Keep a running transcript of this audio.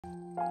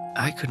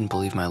I couldn't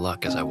believe my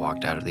luck as I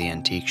walked out of the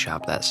antique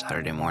shop that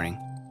Saturday morning.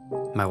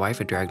 My wife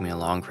had dragged me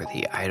along for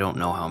the I don't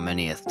know how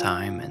manyth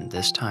time, and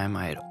this time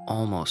I had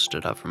almost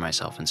stood up for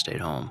myself and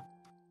stayed home.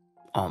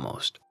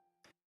 Almost.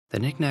 The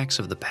knickknacks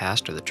of the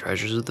past are the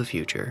treasures of the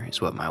future,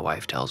 is what my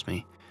wife tells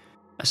me,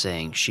 a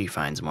saying she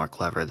finds more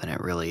clever than it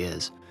really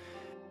is.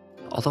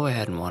 Although I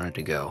hadn't wanted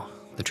to go,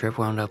 the trip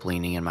wound up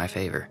leaning in my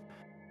favor.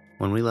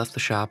 When we left the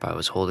shop, I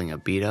was holding a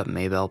beat-up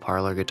Maybell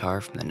parlor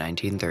guitar from the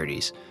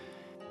 1930s.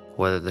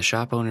 Whether the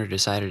shop owner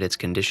decided its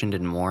condition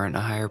didn't warrant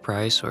a higher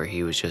price or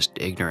he was just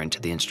ignorant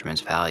to the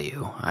instrument's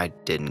value, I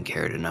didn't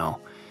care to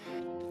know.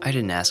 I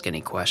didn't ask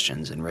any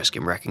questions and risk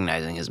him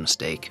recognizing his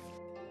mistake.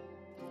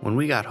 When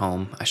we got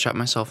home, I shut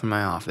myself in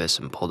my office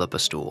and pulled up a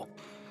stool.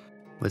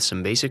 With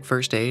some basic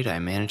first aid, I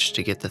managed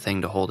to get the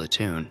thing to hold a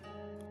tune.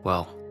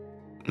 Well,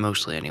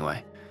 mostly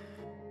anyway.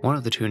 One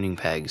of the tuning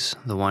pegs,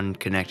 the one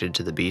connected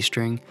to the B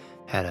string,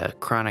 had a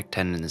chronic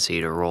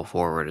tendency to roll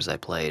forward as I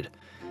played.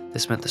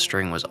 This meant the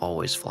string was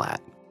always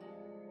flat.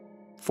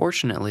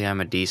 Fortunately,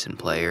 I'm a decent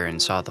player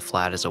and saw the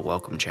flat as a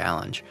welcome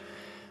challenge.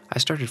 I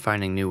started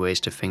finding new ways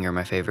to finger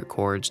my favorite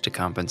chords to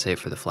compensate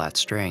for the flat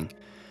string.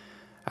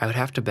 I would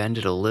have to bend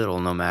it a little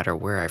no matter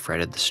where I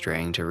fretted the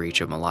string to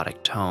reach a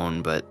melodic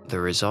tone, but the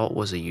result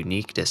was a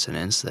unique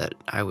dissonance that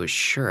I was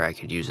sure I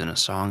could use in a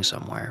song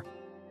somewhere.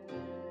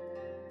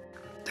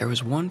 There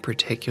was one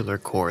particular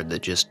chord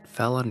that just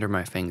fell under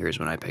my fingers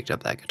when I picked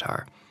up that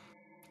guitar.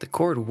 The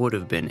chord would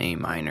have been A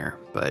minor,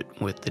 but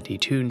with the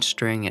detuned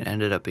string it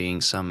ended up being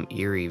some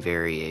eerie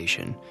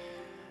variation.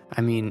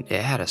 I mean,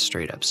 it had a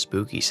straight-up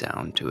spooky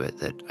sound to it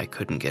that I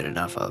couldn't get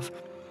enough of.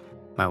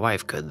 My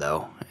wife could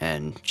though,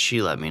 and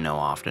she let me know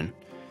often.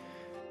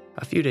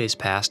 A few days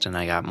passed and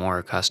I got more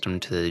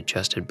accustomed to the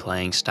adjusted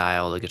playing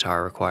style the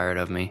guitar required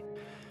of me.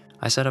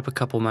 I set up a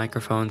couple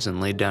microphones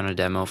and laid down a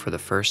demo for the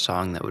first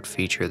song that would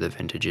feature the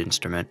vintage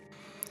instrument.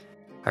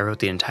 I wrote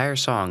the entire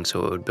song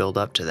so it would build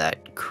up to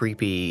that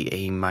creepy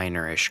A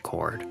minor-ish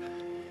chord.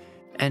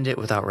 End it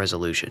without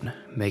resolution,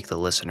 make the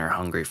listener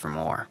hungry for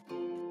more.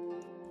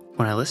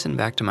 When I listened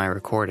back to my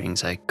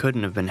recordings, I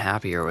couldn't have been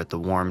happier with the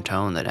warm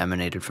tone that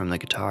emanated from the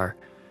guitar.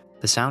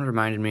 The sound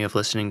reminded me of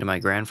listening to my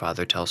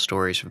grandfather tell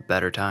stories of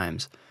better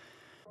times.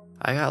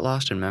 I got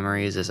lost in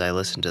memories as I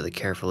listened to the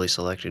carefully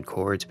selected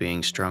chords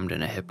being strummed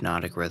in a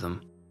hypnotic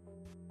rhythm.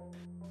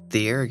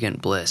 The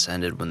arrogant bliss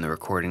ended when the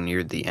recording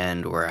neared the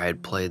end where I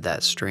had played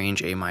that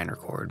strange A minor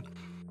chord.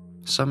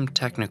 Some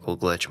technical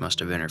glitch must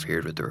have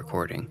interfered with the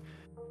recording.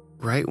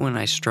 Right when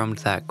I strummed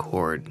that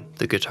chord,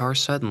 the guitar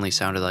suddenly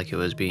sounded like it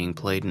was being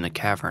played in a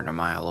cavern a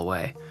mile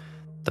away.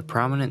 The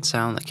prominent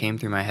sound that came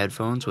through my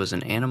headphones was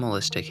an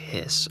animalistic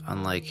hiss,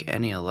 unlike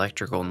any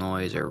electrical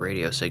noise or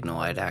radio signal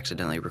I'd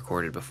accidentally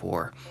recorded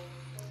before.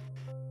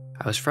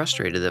 I was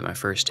frustrated that my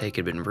first take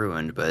had been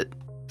ruined, but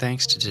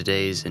thanks to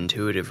today's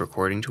intuitive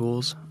recording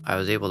tools, I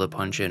was able to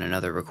punch in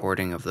another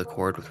recording of the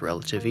chord with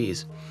relative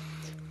ease.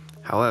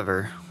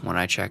 However, when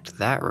I checked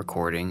that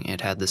recording,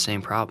 it had the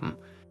same problem.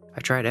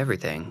 I tried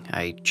everything.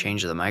 I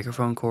changed the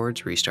microphone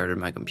cords, restarted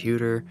my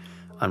computer,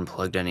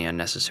 unplugged any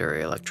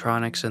unnecessary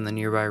electronics in the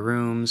nearby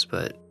rooms,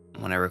 but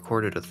when I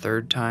recorded a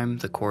third time,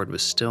 the chord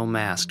was still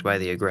masked by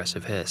the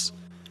aggressive hiss.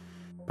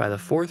 By the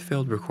fourth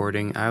failed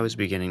recording, I was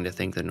beginning to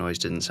think the noise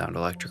didn't sound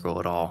electrical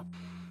at all.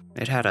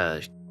 It had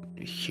a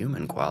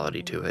human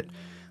quality to it,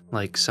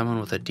 like someone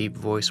with a deep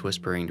voice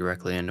whispering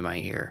directly into my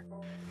ear.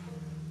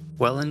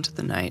 Well into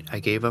the night, I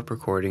gave up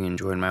recording and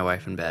joined my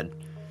wife in bed.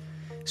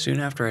 Soon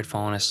after I'd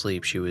fallen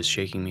asleep, she was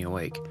shaking me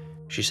awake.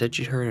 She said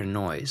she'd heard a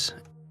noise,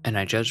 and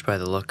I judged by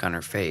the look on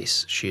her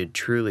face, she had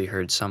truly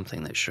heard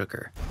something that shook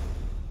her.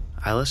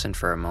 I listened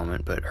for a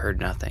moment, but heard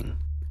nothing.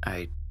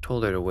 I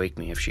told her to wake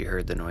me if she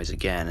heard the noise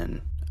again,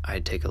 and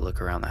I'd take a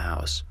look around the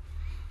house.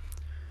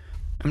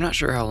 I'm not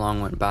sure how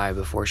long went by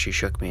before she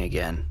shook me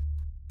again.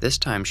 This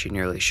time she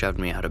nearly shoved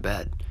me out of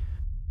bed.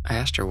 I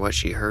asked her what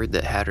she heard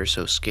that had her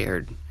so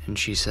scared, and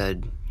she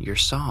said, your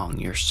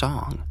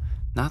song,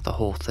 not the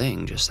whole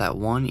thing, just that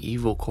one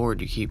evil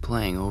chord you keep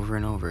playing over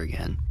and over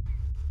again."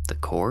 The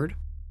chord?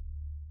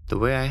 The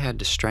way I had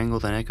to strangle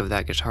the neck of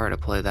that guitar to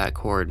play that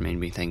chord made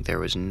me think there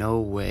was no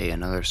way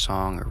another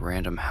song or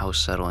random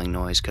house-settling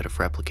noise could have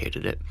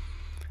replicated it.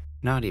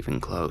 Not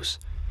even close.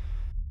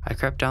 I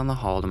crept down the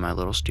hall to my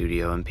little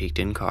studio and peeked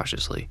in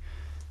cautiously.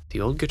 The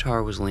old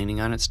guitar was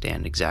leaning on its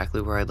stand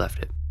exactly where I'd left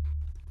it.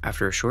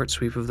 After a short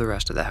sweep of the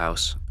rest of the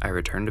house, I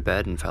returned to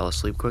bed and fell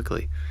asleep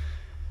quickly.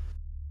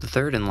 The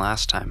third and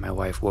last time my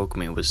wife woke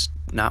me was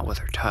not with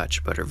her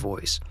touch, but her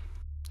voice.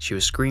 She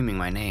was screaming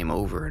my name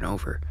over and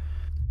over.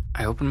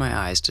 I opened my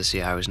eyes to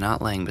see I was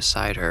not laying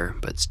beside her,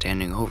 but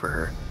standing over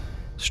her.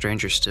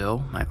 Stranger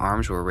still, my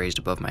arms were raised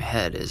above my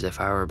head as if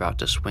I were about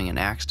to swing an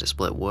axe to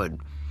split wood.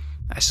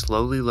 I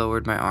slowly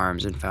lowered my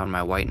arms and found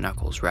my white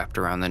knuckles wrapped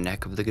around the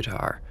neck of the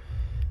guitar.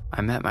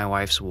 I met my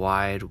wife's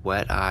wide,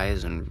 wet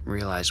eyes and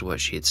realized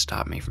what she had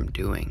stopped me from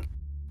doing.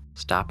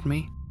 Stopped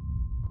me?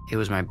 It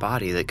was my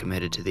body that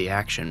committed to the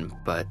action,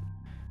 but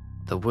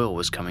the will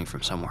was coming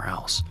from somewhere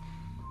else.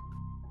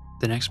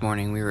 The next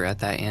morning, we were at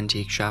that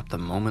antique shop the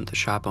moment the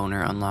shop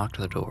owner unlocked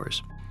the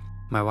doors.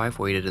 My wife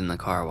waited in the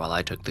car while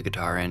I took the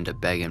guitar in to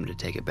beg him to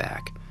take it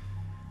back.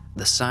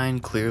 "The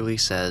sign clearly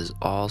says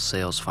all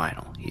sales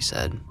final," he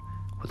said,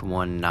 with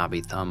one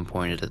knobby thumb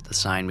pointed at the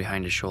sign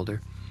behind his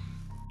shoulder.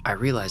 "I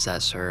realize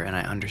that, sir, and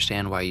I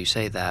understand why you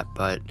say that,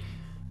 but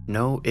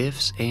no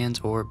ifs, ands,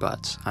 or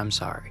buts. I'm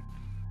sorry."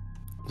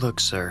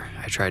 "Look, sir,"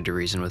 I tried to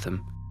reason with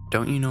him.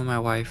 "Don't you know my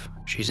wife?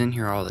 She's in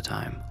here all the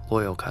time.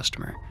 Loyal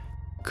customer.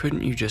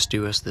 Couldn't you just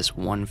do us this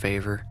one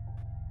favor?"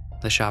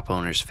 The shop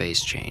owner's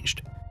face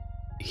changed.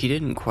 He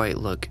didn't quite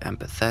look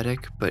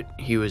empathetic, but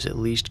he was at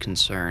least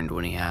concerned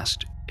when he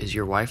asked, "Is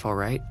your wife all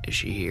right? Is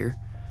she here?"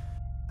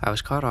 I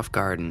was caught off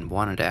guard and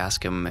wanted to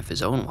ask him if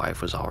his own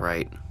wife was all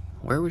right.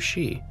 Where was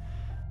she?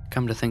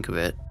 Come to think of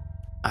it,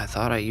 I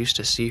thought I used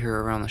to see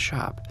her around the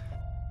shop.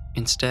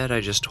 Instead, I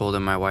just told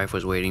him my wife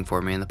was waiting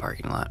for me in the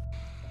parking lot.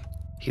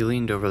 He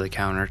leaned over the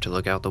counter to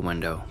look out the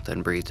window,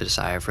 then breathed a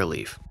sigh of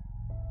relief.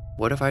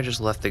 "What if I just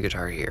left the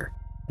guitar here?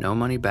 No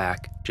money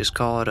back, just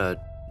call it a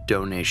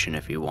donation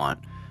if you want,"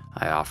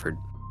 I offered.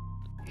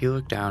 He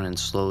looked down and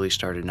slowly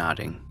started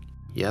nodding.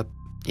 "Yep,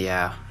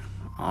 yeah,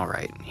 all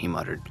right," he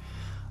muttered.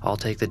 "I'll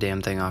take the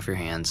damn thing off your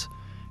hands.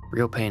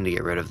 Real pain to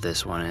get rid of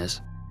this one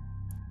is."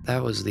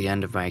 That was the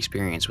end of my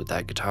experience with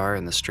that guitar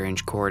and the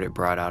strange chord it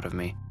brought out of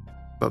me.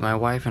 But my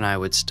wife and I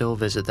would still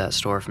visit that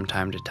store from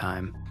time to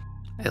time,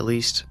 at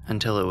least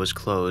until it was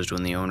closed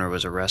when the owner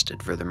was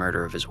arrested for the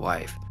murder of his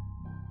wife.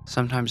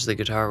 Sometimes the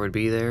guitar would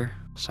be there,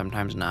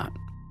 sometimes not.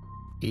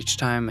 Each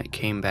time it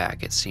came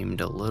back, it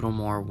seemed a little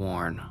more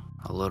worn,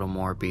 a little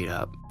more beat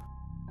up.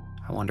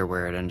 I wonder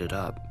where it ended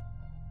up.